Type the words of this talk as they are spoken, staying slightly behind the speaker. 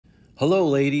Hello,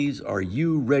 ladies. Are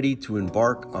you ready to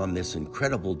embark on this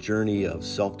incredible journey of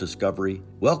self-discovery?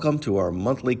 Welcome to our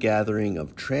monthly gathering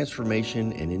of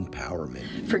transformation and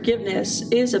empowerment. Forgiveness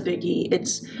is a biggie.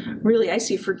 It's really, I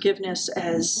see forgiveness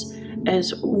as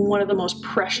one of the most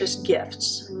precious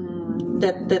gifts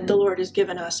that the Lord has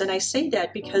given us. And I say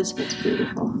that because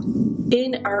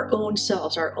in our own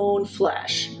selves, our own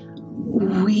flesh,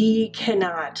 we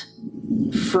cannot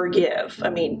forgive. I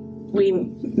mean, we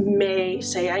may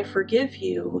say, I forgive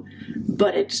you,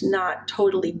 but it's not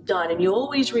totally done. And you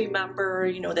always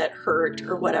remember, that hurt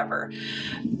or whatever.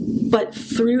 But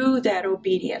through that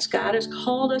obedience, God has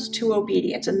called us to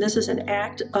obedience. And this is an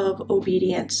act of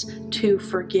obedience to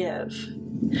forgive.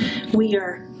 We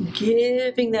are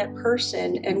giving that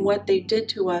person and what they did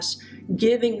to us,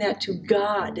 giving that to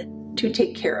God to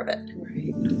take care of it.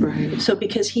 Right. So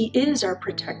because He is our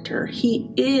protector,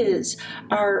 He is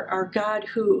our God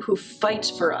who fights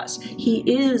for us. He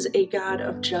is a God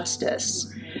of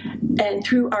justice. And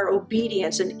through our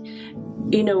obedience, and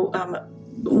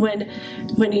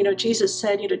when Jesus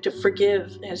said to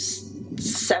forgive is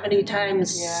 70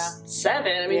 times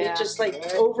 7. I mean, it's just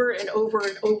like over and over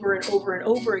and over and over and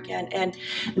over again. And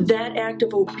that act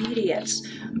of obedience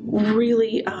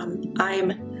really,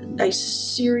 I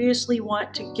seriously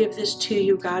want to give this to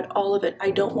you, God, all of it.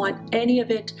 I don't want any of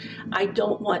it. I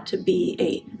don't want to be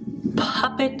a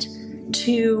puppet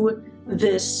to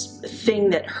this thing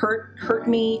that hurt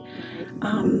me.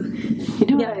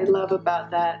 What I love about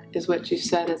that is what you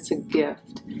said, it's a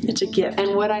gift. It's a gift.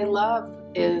 And what I love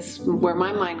is, where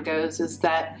my mind goes, is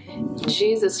that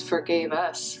Jesus forgave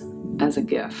us as a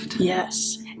gift.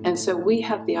 Yes. And so we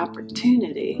have the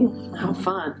opportunity, how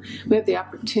fun, we have the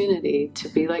opportunity to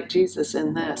be like Jesus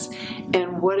in this.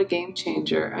 And what a game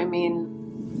changer. I mean,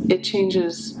 it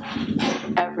changes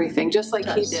everything, just like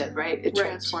He did, right? It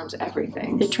transforms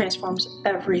everything. It transforms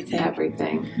everything.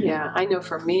 Everything, yeah. I know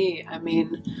for me, I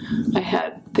mean, I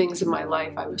had things in my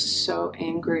life I was so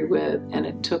angry with, and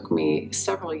it took me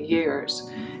several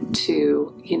years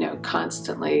to,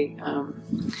 constantly,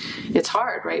 it's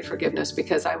hard, right, forgiveness,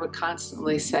 because I would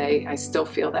constantly say, I still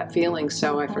feel that feeling,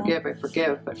 so I forgive.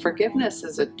 But forgiveness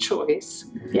is a choice.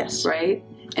 Yes. Right?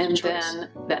 And then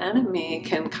the enemy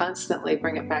can constantly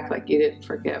bring it back like you didn't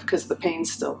forgive, because the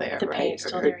pain's still there, the right? Pain's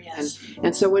still there, yes.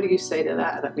 And so what do you say to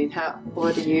that? I mean,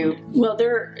 what do you, when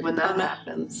that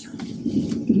happens?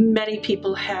 Many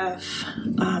people have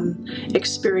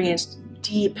experienced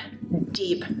deep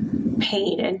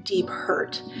pain and deep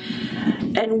hurt.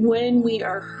 And when we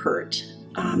are hurt,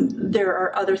 there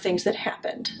are other things that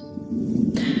happened.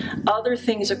 Other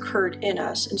things occurred in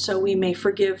us, and so we may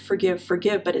forgive,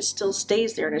 but it still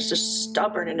stays there, and it's just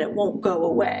stubborn, and it won't go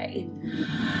away.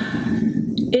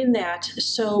 In that,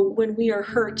 so when we are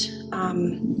hurt,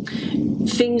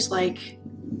 things like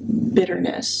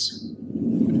bitterness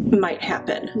might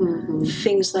happen.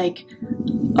 Things like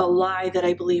a lie that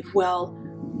I believe,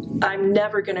 I'm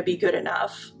never going to be good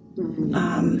enough.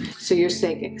 So you're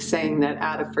saying that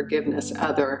out of forgiveness,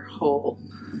 other whole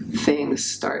things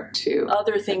start to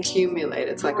accumulate.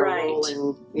 It's like a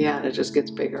rolling, and it just gets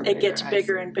bigger and bigger. It gets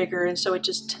bigger and bigger, and so it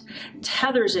just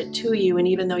tethers it to you, and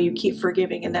even though you keep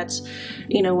forgiving, and that's,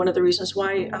 one of the reasons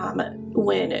why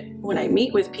when I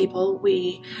meet with people,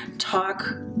 we talk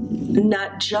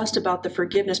not just about the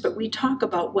forgiveness, but we talk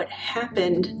about what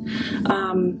happened.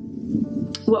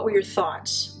 What were your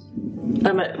thoughts?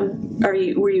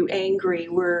 Were you angry?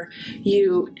 Were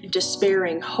you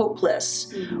despairing,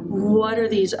 hopeless? What are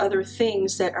these other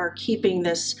things that are keeping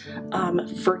this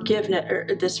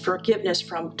forgiveness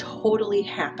from totally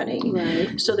happening?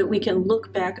 Right. So that we can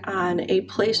look back on a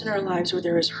place in our lives where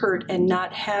there is hurt and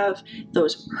not have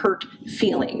those hurt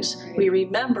feelings. Right. We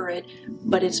remember it,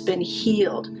 but it's been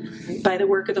healed by the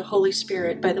work of the Holy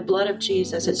Spirit, by the blood of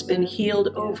Jesus. It's been healed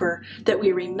over, that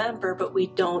we remember, but we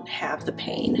don't have the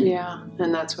pain. Yeah.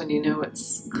 And that's when you know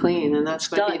it's clean, and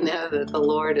that's when you know that the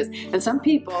Lord is. And some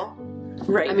people,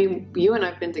 I mean, you and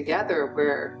I've been together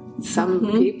where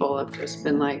some people have just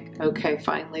been like, okay,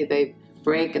 finally they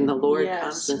break, and the Lord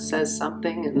comes and says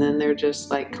something, and then they're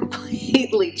just like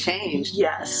completely changed.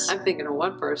 Yes. I'm thinking of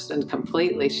one person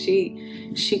completely.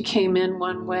 She came in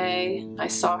one way. I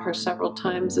saw her several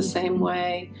times the same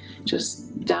way,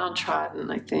 just downtrodden,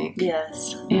 I think.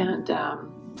 Yes. And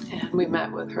we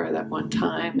met with her that one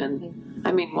time, and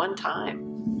I mean one time,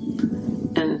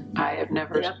 and I've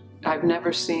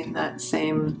never seen that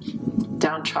same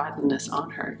downtroddenness on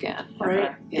her again.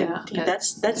 Right. Yeah.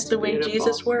 That's the way beautiful.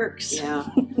 Jesus works. Yeah.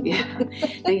 Yeah.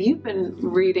 Now you've been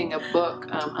reading a book,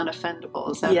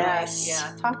 Unoffendable. Is that right?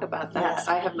 Yeah. Talk about that. Yes.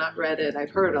 I have not read it.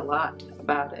 I've heard a lot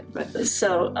about it, but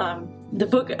so the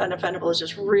book Unoffendable is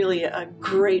just really a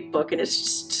great book, and it's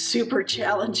just super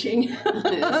challenging. Is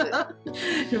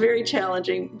it? Very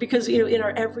challenging, because in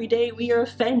our everyday we are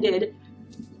offended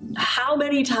how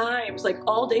many times, like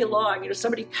all day long.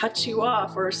 Somebody cuts you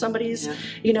off, or somebody's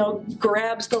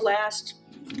grabs the last,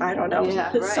 I don't know,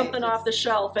 something off the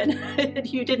shelf and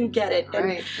you didn't get it.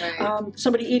 And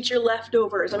somebody eats your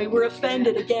leftovers. I mean, we're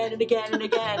offended again and again and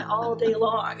again all day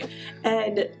long.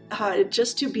 And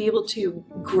just to be able to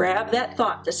grab that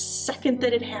thought the second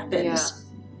that it happens,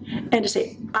 and to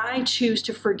say, I choose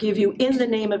to forgive you in the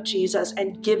name of Jesus,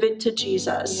 and give it to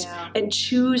Jesus, and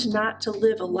choose not to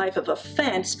live a life of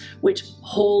offense, which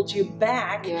holds you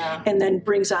back and then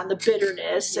brings on the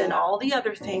bitterness and all the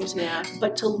other things.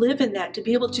 But to live in that, to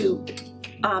be able to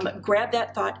grab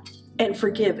that thought and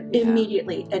forgive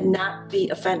immediately and not be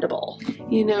offendable.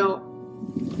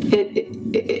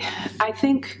 I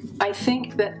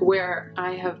think that where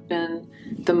I have been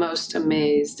the most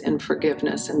amazed in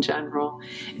forgiveness in general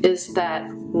is that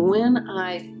when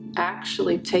I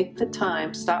actually take the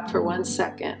time, stop for 1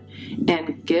 second,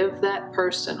 and give that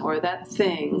person or that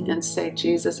thing and say,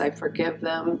 Jesus, I forgive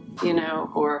them,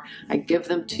 or I give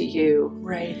them to you.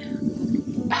 Right.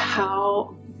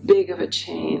 How big of a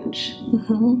change.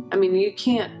 I mean, you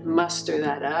can't muster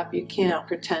that up. You can't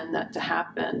pretend that to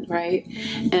happen, right?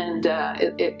 And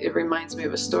it reminds me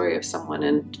of a story of someone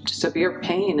in severe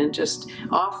pain, and just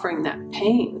offering that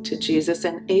pain to Jesus,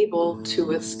 and able to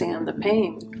withstand the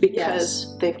pain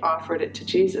because they've offered it to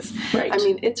Jesus. Right. I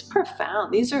mean, it's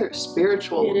profound. These are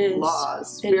spiritual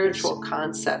laws, spiritual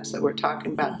concepts that we're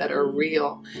talking about that are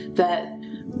real, that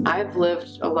I've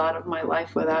lived a lot of my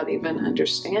life without even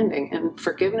understanding. And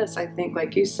forgiveness, I think,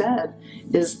 like you said,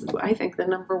 is, I think, the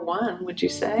number one, would you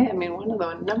say? I mean, one of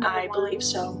the number I one believe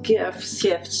so.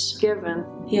 gifts given.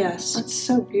 Yes. That's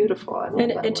so beautiful. I love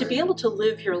that and to be able to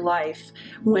live your life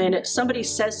when somebody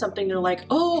says something, they're like,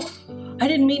 oh, I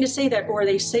didn't mean to say that. Or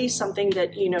they say something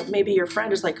that, maybe your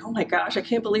friend is like, oh my gosh, I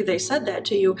can't believe they said that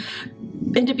to you.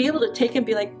 And to be able to take and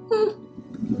be like,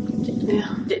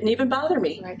 didn't even bother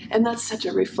me. Right. And that's such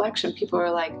a reflection. People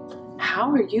are like, how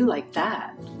are you like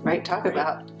that? Right? Talk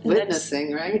about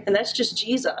witnessing, right? And that's just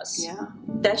Jesus. Yeah.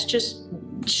 That's just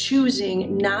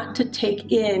choosing not to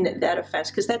take in that offense,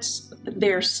 because that's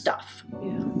their stuff. Yeah.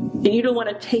 And you don't want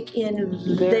to take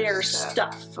in their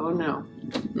stuff. Oh, no.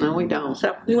 No, we don't.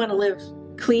 So we want to live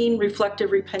clean,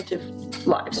 reflective, repentive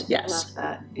lives. Yes. Love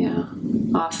that. Yeah.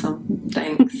 Awesome.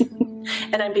 Thanks.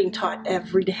 And I'm being taught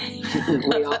every day.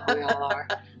 we all are.